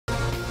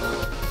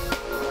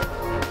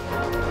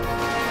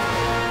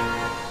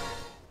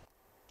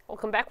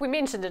welcome back. We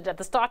mentioned it at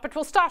the start, but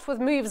we'll start with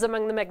moves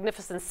among the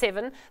Magnificent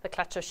Seven, the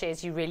clutch of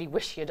shares you really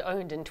wish you'd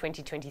owned in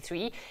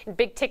 2023. In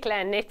big tech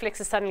land,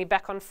 Netflix is suddenly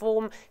back on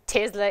form.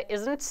 Tesla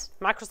isn't.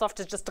 Microsoft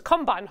is just a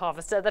combine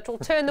harvester that will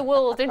turn the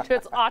world into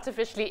its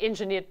artificially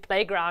engineered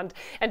playground.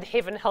 And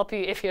heaven help you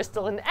if you're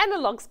still an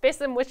analog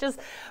specimen, which is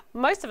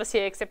most of us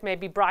here, except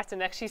maybe Bright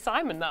and actually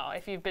Simon now,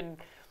 if you've been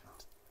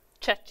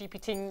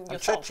chat-GPTing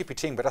yourself. I'm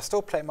chat-GPTing, but I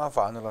still play my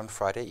vinyl on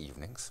Friday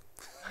evenings.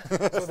 So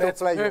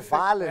that's play your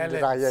violin,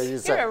 did I hear you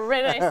say? You're a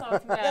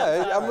Renaissance man.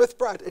 Yeah, I'm with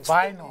Brad. It's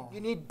Vinyl.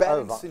 You need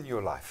balance in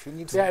your life. You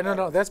need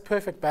No, that's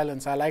perfect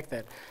balance. I like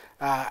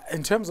that.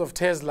 In terms of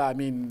Tesla, I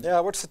mean... Yeah,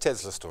 what's the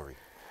Tesla story?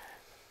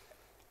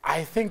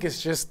 I think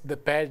it's just the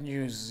bad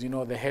news,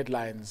 the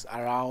headlines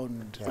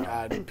around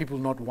people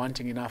not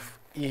wanting enough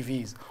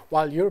EVs,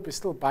 while Europe is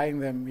still buying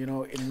them,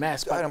 in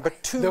mass.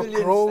 But 2 the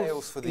million growth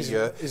sales for the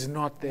year is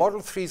not there.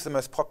 Model 3 is the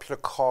most popular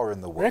car in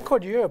the world.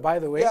 Record year, by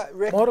the way. Yeah,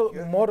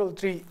 Model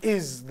 3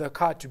 is the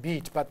car to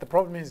beat, but the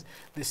problem is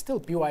there's still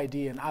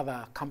BYD and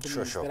other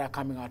companies that are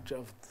coming out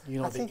of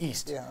the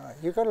East. Yeah,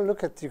 you got to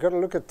look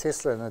at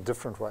Tesla in a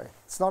different way.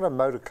 It's not a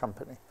motor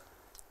company.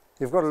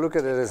 You've got to look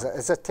at it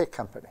as a tech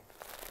company.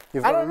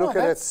 You've got to look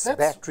at its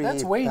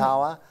battery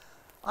power.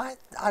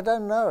 I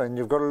don't know, and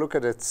you've got to look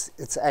at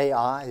its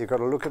AI. You've got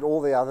to look at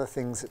all the other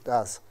things it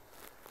does.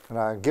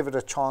 Give it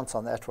a chance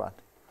on that one.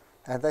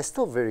 And they're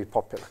still very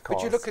popular cars.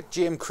 But you look at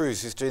GM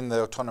Cruise, who's doing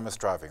the autonomous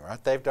driving,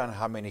 right? They've done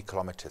how many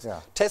kilometers?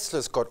 Yeah.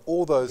 Tesla's got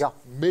all those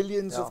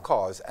millions of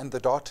cars and the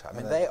data. I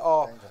mean, they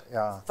are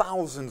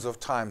thousands of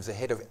times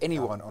ahead of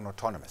anyone on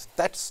autonomous.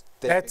 That's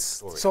their big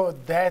story. So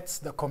that's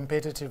the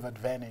competitive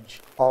advantage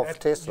of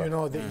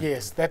Tesla.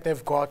 Yes, that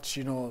they've got,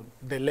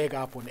 the leg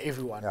up on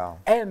everyone. Yeah.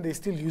 And they're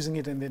still using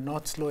it and they're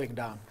not slowing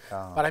down.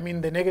 Yeah. But I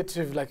mean, the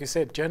negative, like you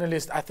said,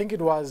 journalists, I think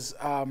it was...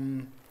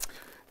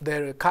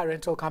 the car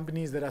rental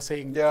companies that are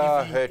saying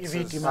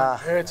EV demand.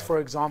 Hertz, for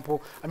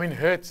example. I mean,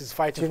 Hertz is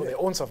fighting for their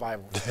own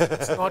survival.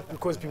 It's not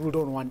because people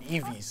don't want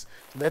EVs.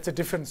 So that's a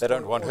different story. They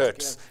don't want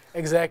Hertz.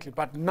 Exactly.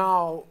 But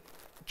now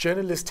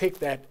journalists take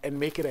that and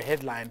make it a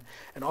headline,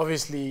 and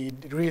obviously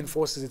it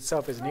reinforces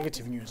itself as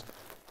negative news.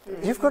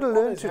 You've got to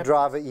learn to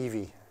drive an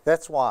EV.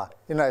 That's why.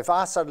 If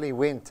I suddenly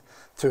went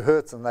to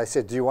Hertz and they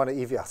said, do you want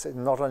an EV? I said,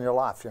 not on your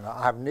life.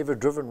 I've never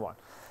driven one.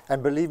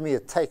 And believe me,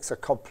 it takes a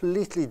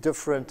completely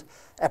different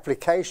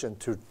application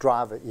to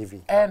drive an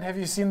EV. And have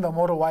you seen the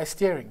Model Y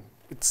steering?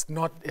 It's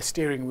not a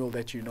steering wheel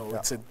that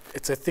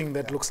it's a thing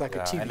that looks like a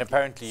TV. And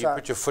apparently you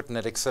put your foot in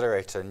that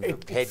accelerator and your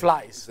head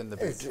flies in the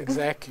boot.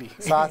 Exactly.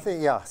 So I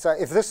think, so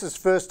if this is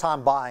first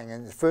time buying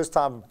and first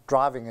time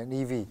driving an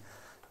EV,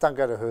 don't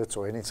go to Hertz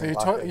or anything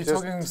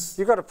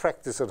you've got to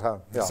practice at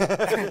home.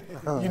 Yeah.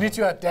 You need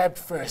to adapt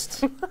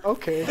first.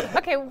 Okay.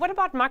 Okay, what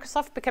about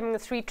Microsoft becoming a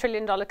 $3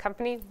 trillion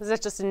company? Is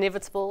that just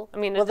inevitable? I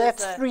mean,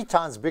 that's 3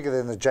 times bigger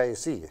than the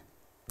JSE.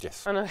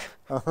 Yes. I know.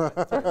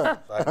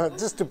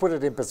 Just to put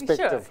it in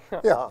perspective.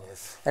 Sure. Yeah.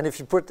 Yes. And if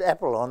you put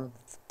Apple on,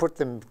 put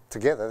them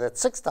together,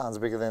 that's 6 times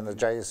bigger than the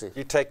JSE.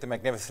 You take the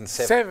Magnificent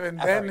Seven,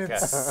 then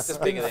it's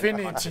just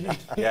infinity.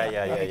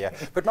 Yeah.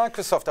 But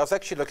Microsoft, I was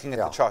actually looking at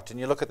the chart, and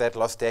you look at that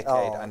last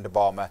decade under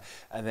Obama,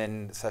 and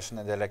then Satya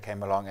Nadella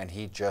came along, and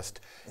he just...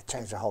 It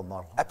changed the whole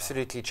model.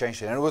 Absolutely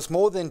changed it. And it was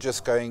more than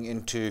just going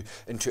into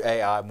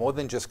AI, more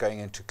than just going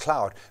into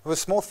cloud. It was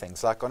small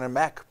things, like on a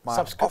Mac, my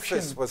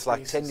Office was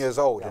like 10 years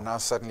old, and now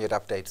suddenly it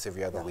updates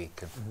every other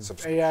week.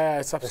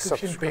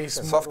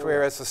 Subscription-based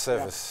software as a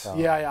service.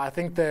 I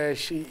think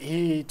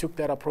he took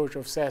that approach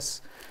of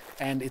SaaS,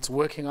 and it's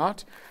working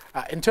out.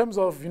 In terms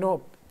of,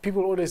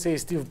 people always say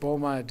Steve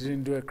Ballmer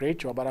didn't do a great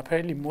job, but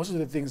apparently most of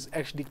the things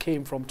actually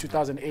came from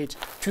 2008,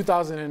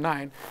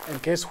 2009,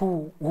 and guess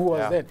who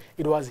was then?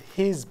 It was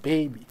his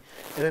baby.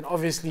 And then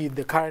obviously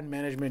the current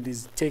management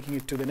is taking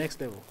it to the next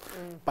level.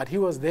 But he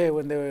was there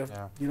when they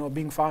were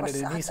being founded,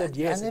 and he said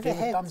yes, and gave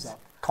a thumbs up.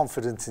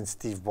 Confidence in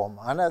Steve Ballmer.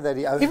 I know that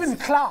he owns... Even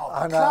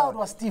Cloud. Cloud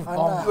was Steve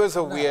Ballmer. He was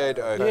a weird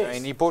owner,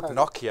 and he bought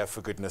Nokia,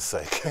 for goodness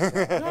sake.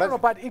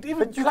 But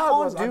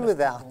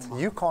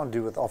you can't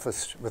do with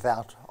Office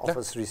without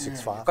Office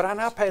 365. But I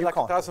now pay like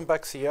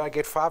 $1,000 a year. I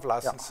get 5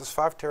 licenses,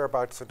 5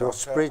 terabytes a day. Your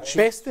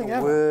spreadsheet,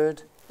 your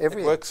Word,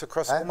 everything. It works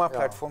across all my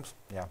platforms.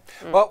 Yeah.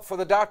 Well, for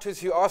the doubters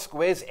who ask,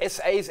 where's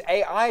SA's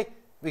AI?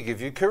 We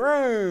give you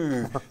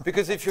Karoo.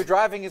 Because if your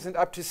driving isn't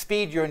up to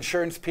speed, your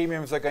insurance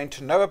premiums are going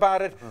to know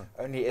about it.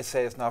 Only SA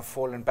has now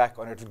fallen back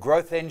on its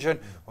growth engine,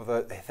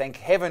 although thank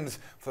heavens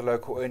for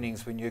local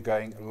earnings when you're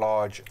going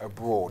large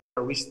abroad.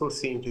 We're still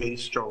seeing very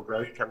strong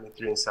growth coming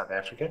through in South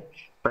Africa,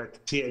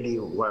 but clearly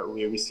where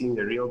we're seeing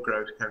the real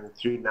growth coming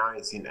through now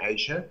is in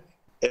Asia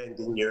and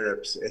in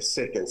Europe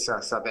second.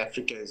 So South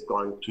Africa is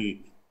going to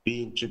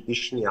be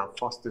traditionally our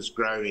fastest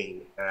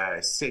growing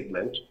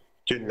segment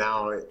to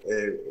now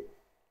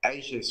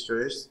Asia is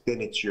first,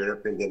 then it's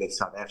Europe, and then it's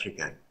South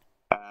Africa.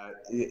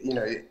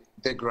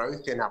 The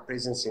growth and our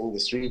presence in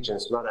these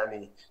regions not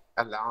only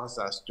allows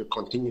us to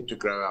continue to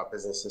grow our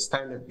business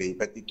sustainably,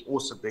 but it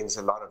also brings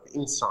a lot of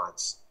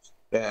insights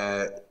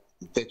that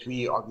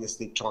we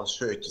obviously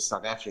transfer to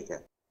South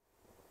Africa.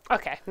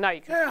 Okay, now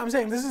you can. Yeah, I'm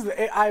saying this is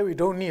the AI we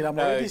don't need. I'm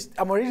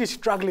already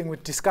struggling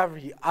with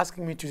Discovery,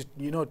 asking me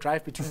to,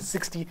 drive between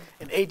 60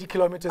 and 80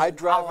 kilometers I an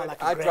hour.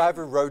 I drive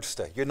a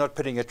Roadster. You're not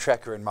putting a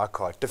tracker in my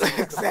car.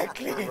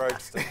 Exactly.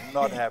 Roadster.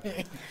 Not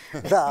happening.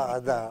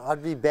 No,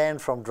 I'd be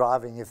banned from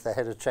driving if they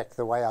had to track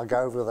the way I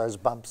go over those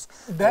bumps.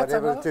 That's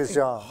whatever it is,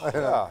 yeah.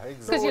 Exactly.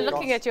 Because you're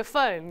looking at your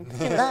phone.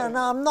 No,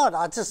 I'm not.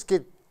 I just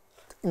get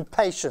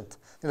impatient.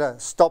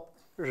 Stop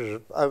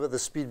over the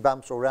speed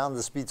bumps or around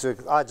the speed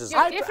circuit.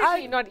 You're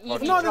definitely not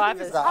EV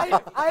drivers.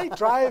 I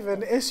drive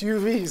an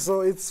SUV,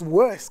 so it's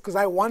worse because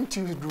I want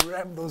to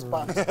ram those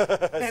bumps.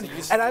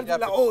 and I'm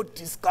like, oh,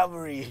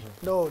 Discovery.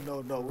 No,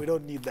 we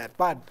don't need that.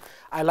 But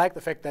I like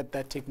the fact that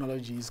that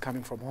technology is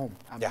coming from home.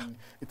 I mean,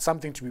 it's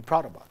something to be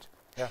proud about.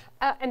 Yeah.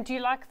 And do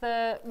you like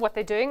what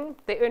they're doing?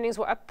 Their earnings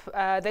were up.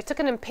 They took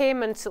an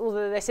impairment,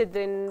 although they said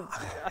then,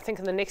 I think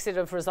in the next set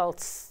of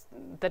results,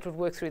 that would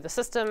work through the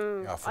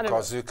system. Yeah, for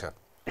Kazuka.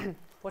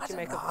 What do you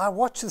make of it? I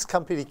watch this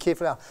company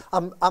carefully.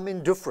 I'm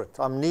indifferent.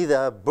 I'm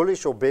neither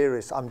bullish or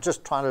bearish. I'm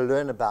just trying to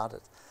learn about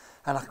it.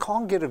 And I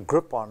can't get a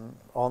grip on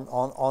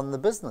the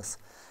business.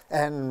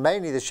 And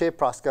mainly the share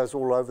price goes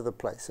all over the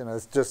place.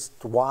 It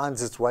just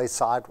winds its way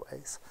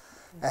sideways.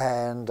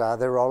 And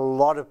there are a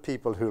lot of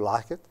people who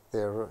like it.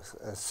 There are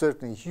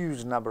certainly a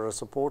huge number of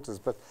supporters.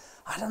 But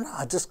I don't know.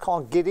 I just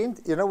can't get in.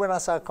 When I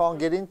say I can't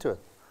get into it,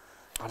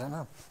 I don't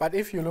know. But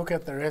if you look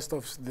at the rest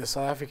of the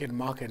South African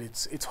market,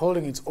 it's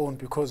holding its own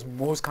because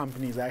most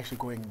companies are actually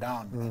going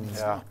down.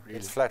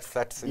 It's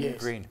flat, in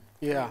green.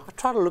 Yeah. I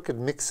try to look at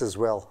Mix as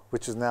well,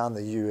 which is now in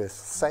the US.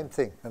 Same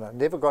thing.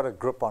 Never got a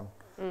grip on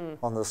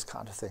this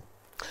kind of thing.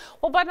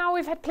 Well, by now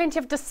we've had plenty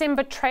of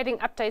December trading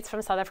updates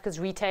from South Africa's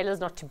retailers.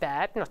 Not too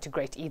bad, not too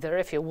great either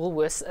if your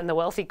Woolworths and the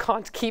wealthy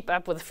can't keep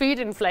up with food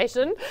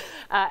inflation.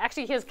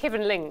 Actually, here's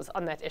Kevin Lings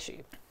on that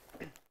issue.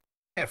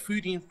 Yeah,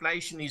 food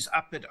inflation is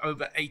up at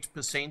over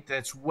 8%.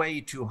 That's way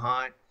too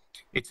high.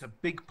 It's a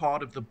big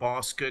part of the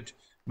basket.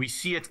 We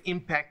see it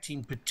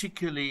impacting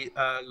particularly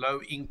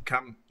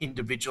low-income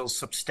individuals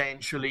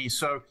substantially.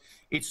 So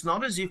it's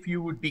not as if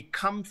you would be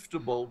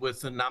comfortable with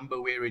the number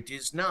where it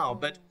is now.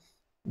 But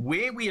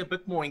where we're a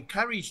bit more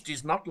encouraged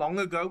is not long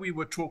ago we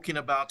were talking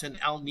about an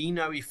El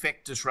Nino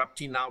effect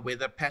disrupting our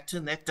weather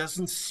pattern. That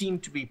doesn't seem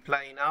to be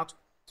playing out.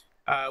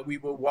 We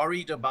were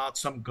worried about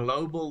some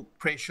global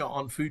pressure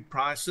on food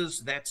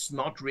prices. That's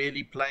not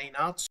really playing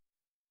out.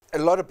 A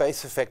lot of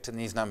base effect in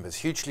these numbers,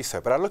 hugely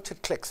so. But I looked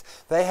at clicks.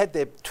 They had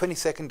their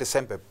 22nd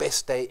December,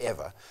 best day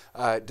ever.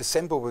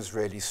 December was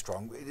really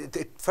strong.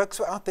 Folks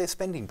were out there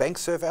spending. Bank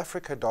Serve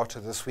Africa data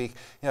this week.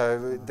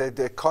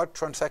 The card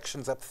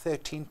transactions up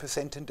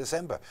 13% in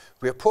December.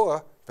 We're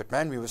poor, but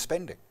man, we were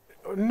spending.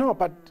 No,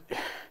 but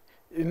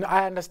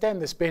I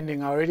understand the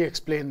spending. I already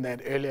explained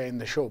that earlier in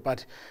the show.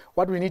 But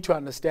what we need to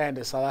understand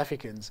as South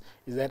Africans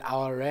is that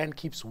our rand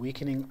keeps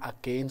weakening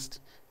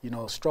against,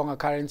 stronger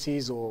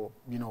currencies or,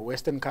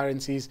 Western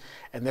currencies.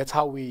 And that's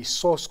how we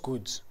source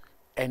goods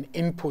and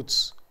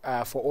inputs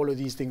for all of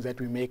these things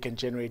that we make and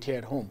generate here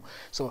at home.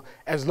 So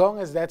as long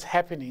as that's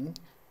happening,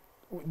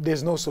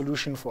 there's no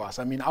solution for us.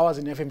 I mean, I was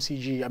in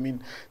FMCG.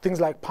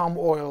 Things like palm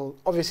oil,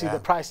 obviously the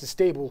price is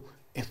stable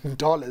in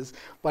dollars,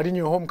 but in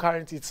your home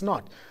currency it's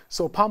not.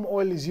 So palm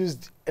oil is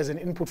used as an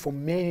input for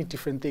many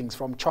different things,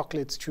 from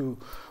chocolates to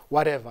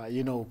whatever,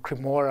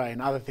 cremora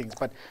and other things.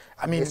 But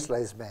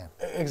Nestlé's man.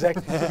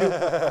 Exactly.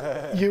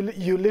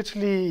 you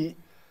literally,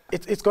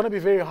 it's going to be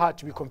very hard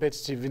to be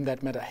competitive in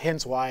that matter.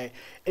 Hence why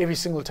every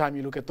single time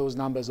you look at those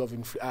numbers of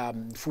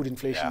food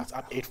inflation, it's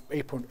up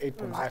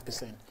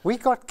 8.5%. We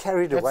got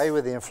carried away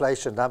with the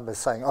inflation numbers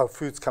saying, oh,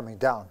 food's coming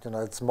down,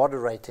 it's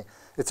moderating.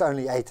 It's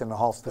only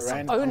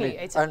 8.5%. Only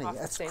 8.5%.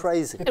 That's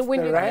crazy. And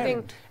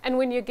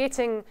when you're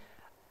getting,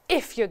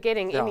 if you're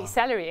getting any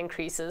salary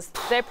increases,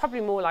 they're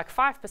probably more like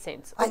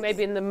 5%, or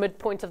maybe in the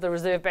midpoint of the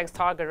Reserve Bank's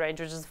target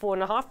range, which is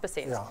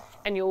 4.5%. Yeah.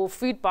 And your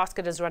food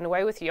basket has run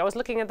away with you. I was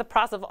looking at the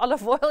price of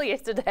olive oil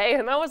yesterday,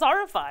 and I was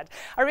horrified.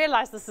 I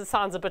realized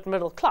sounds a bit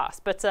middle class,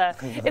 but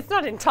it's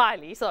not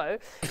entirely so.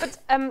 But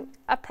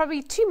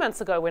probably 2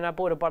 months ago, when I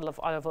bought a bottle of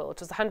olive oil,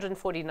 it was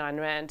 149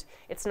 Rand.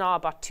 It's now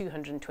about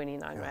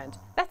 229 Rand.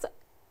 That's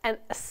an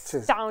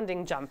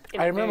astounding jump.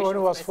 I remember when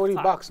it was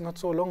 $40 not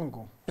so long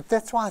ago. But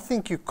that's why I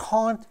think you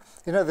can't,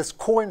 this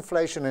core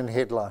inflation in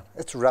headline,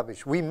 it's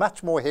rubbish. We're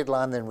much more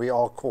headline than we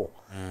are core.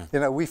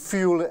 We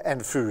fuel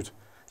and food.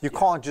 You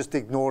can't just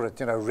ignore it,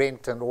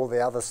 rent and all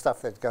the other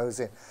stuff that goes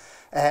in.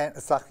 And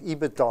it's like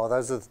EBITDA,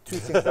 those are the two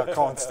things I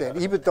can't stand,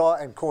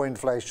 EBITDA and core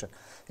inflation.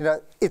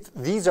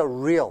 These are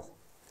real.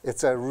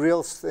 It's a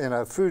real,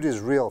 food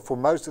is real. For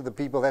most of the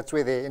people, that's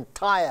where their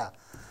entire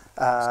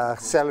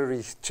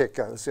salary check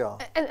goes,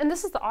 And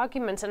this is the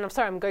argument, and I'm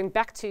sorry, I'm going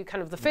back to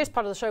kind of the first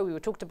part of the show. We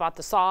talked about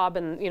the SARB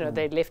and,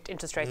 they left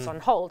interest rates on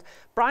hold.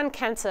 Brian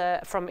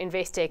Cantor from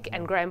Vestact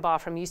and Graham Barr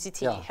from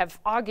UCT have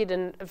argued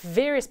in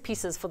various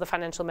pieces for the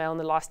Financial Mail in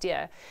the last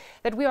year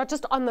that we are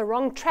just on the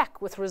wrong track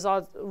with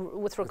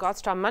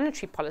regards to our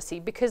monetary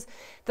policy, because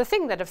the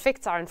thing that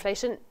affects our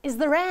inflation is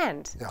the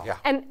rand.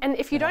 And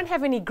if you don't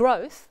have any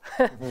growth,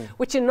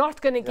 which you're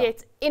not going to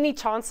get any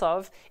chance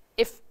of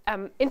if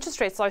interest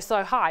rates are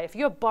so high, if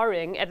you're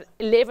borrowing at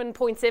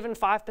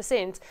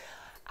 11.75%,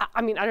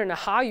 I mean, I don't know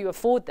how you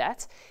afford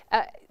that.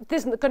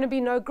 There's going to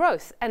be no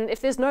growth, and if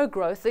there's no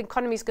growth, the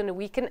economy is going to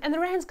weaken, and the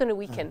rand's going to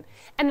weaken,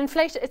 and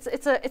inflation.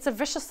 It's a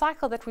vicious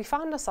cycle that we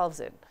found ourselves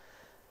in.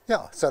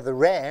 Yeah. So the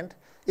rand,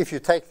 if you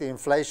take the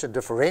inflation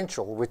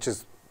differential, which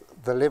is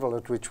the level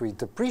at which we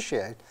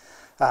depreciate,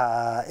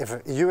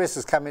 if the US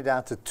is coming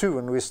down to 2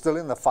 and we're still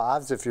in the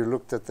 5s, if you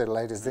looked at the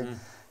latest thing,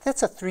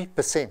 that's a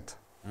 3%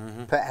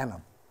 per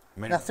annum.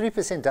 Now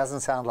 3%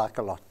 doesn't sound like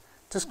a lot.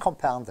 Just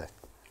compound that.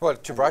 Well,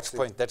 to Bright's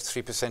point, that's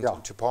 3%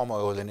 onto palm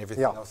oil and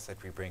everything else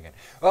that we bring in.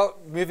 Well,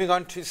 moving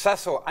on to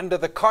Sasol, under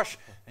the cosh,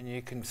 and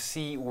you can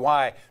see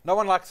why. No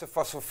one likes a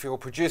fossil fuel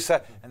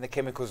producer, and the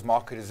chemicals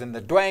market is in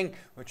the dwang,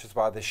 which is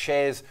why the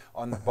shares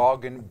on the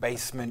bargain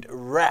basement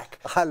rack.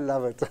 I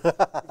love it.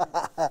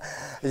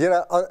 You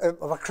know,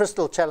 my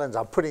crystal challenge,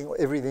 I'm putting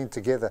everything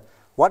together.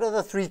 What are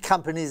the 3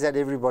 companies that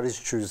everybody's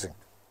choosing?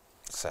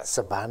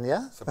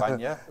 Sibanye,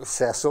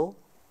 Sasol,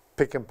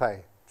 Pick and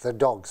Pay. The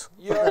dogs.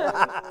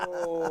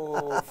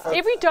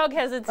 Every dog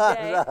has its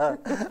day.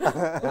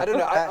 I don't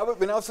know.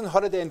 When I was on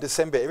holiday in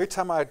December, every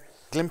time I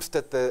glimpsed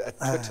at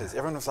Twitters,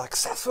 everyone was like,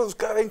 Sasol's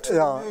going to the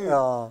moon.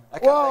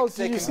 Well,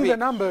 did you see the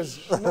numbers?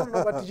 No,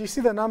 but did you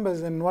see the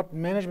numbers and what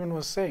management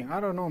was saying? I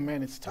don't know,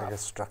 man. It's tough.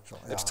 It's structural.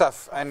 It's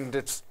tough, and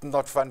it's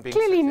not fun being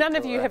Clearly, none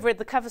of you have read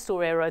the cover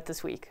story I wrote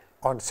this week.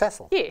 On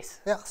Sasol? Yes.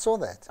 Yeah, I saw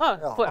that.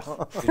 Oh,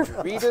 well. Did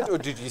you read it or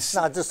did you see?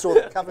 No, I just saw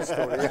the cover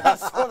story. I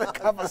saw the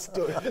cover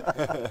story.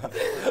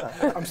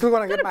 I'm still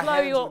going to get my blow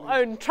hands your on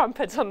it. own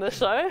trumpet on the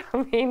show. I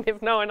mean,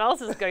 if no one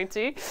else is going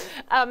to.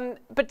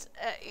 But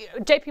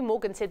JP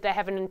Morgan said they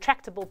have an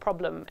intractable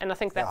problem, and I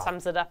think that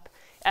sums it up.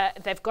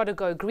 They've got to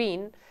go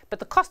green, but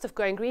the cost of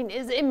going green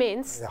is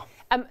immense.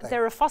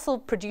 They're a fossil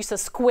producer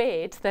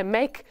squared. They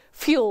make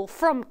fuel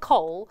from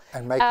coal.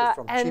 And make it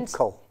from cheap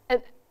coal.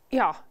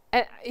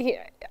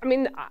 I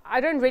mean,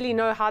 I don't really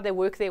know how they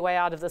work their way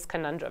out of this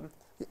conundrum.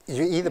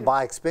 You either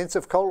buy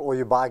expensive coal or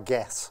you buy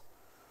gas,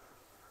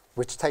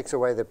 which takes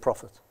away their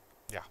profit.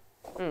 Yeah.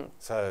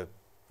 So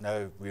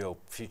no real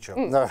future.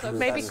 No, so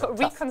maybe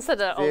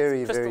reconsider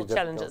old crystal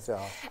challenges.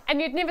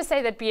 And you'd never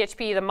say that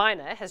BHP, the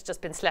miner, has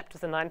just been slapped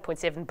with a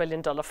 $9.7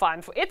 billion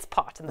fine for its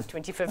part in the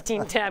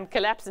 2015 dam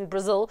collapse in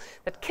Brazil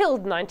that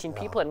killed 19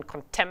 people and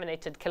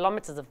contaminated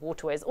kilometers of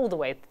waterways all the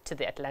way to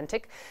the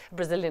Atlantic. A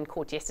Brazilian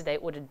court yesterday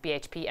ordered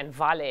BHP and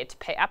Vale to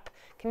pay up.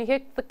 Can you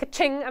hear the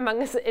ka-ching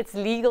among its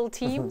legal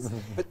teams?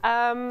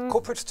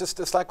 Corporates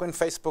it's like when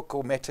Facebook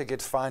or Meta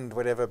gets fined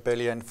whatever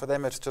billion. For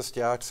them, it's just,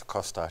 it's a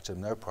cost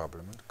item, no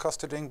problem.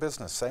 Cost of doing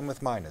business, same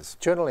with miners.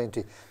 Journal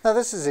entry. Now,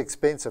 this is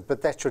expensive,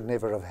 but that should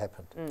never have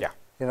happened. Yeah.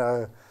 You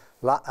know,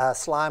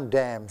 slime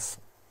dams,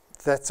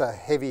 that's a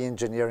heavy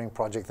engineering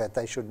project that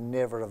they should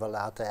never have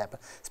allowed to happen,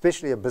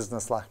 especially a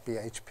business like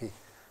BHP,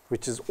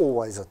 which is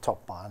always a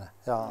top miner.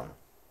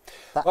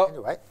 Well,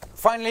 anyway.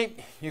 Finally,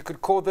 you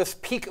could call this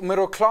peak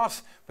middle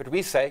class, but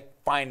we say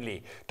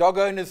finally. Dog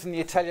owners in the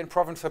Italian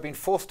province have been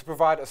forced to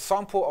provide a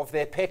sample of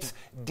their pet's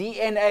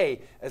DNA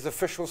as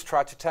officials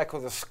try to tackle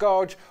the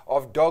scourge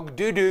of dog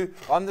doo-doo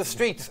on the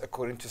streets,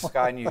 according to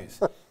Sky News.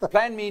 The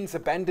plan means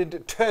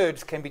abandoned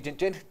turds can be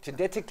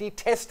genetically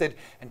tested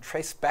and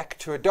traced back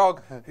to a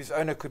dog whose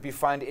owner could be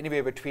fined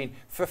anywhere between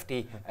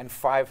 50 and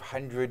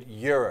 500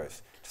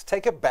 euros. Just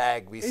take a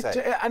bag, we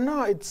say. I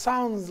know, it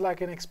sounds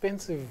like an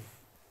expensive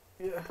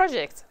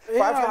project.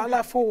 Yeah,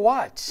 like for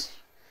what?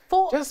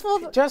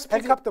 Just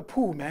pick up the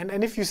poo, man.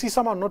 And if you see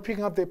someone not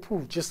picking up their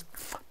poo, just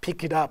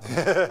pick it up.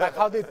 Like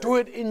how they do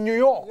it in New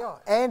York. Yeah.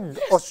 And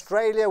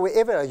Australia,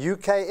 wherever,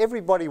 UK,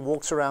 everybody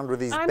walks around with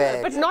these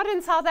bags. But not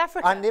in South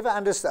Africa. I never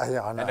understand.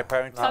 Yeah, I know. And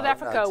apparently South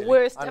Africa,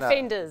 worst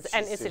offenders,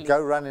 and Italy.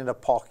 Go run in a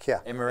park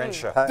here.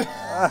 Emerentia.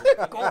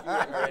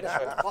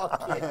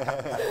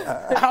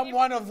 I'm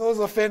one of those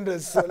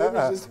offenders. So let me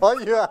just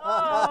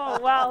Oh,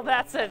 well,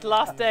 that's it.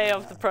 Last day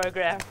of the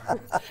program.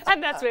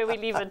 And that's where we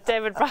leave it.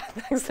 David Bright,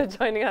 thanks for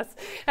joining us.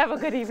 Have a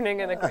good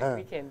evening and a great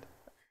weekend.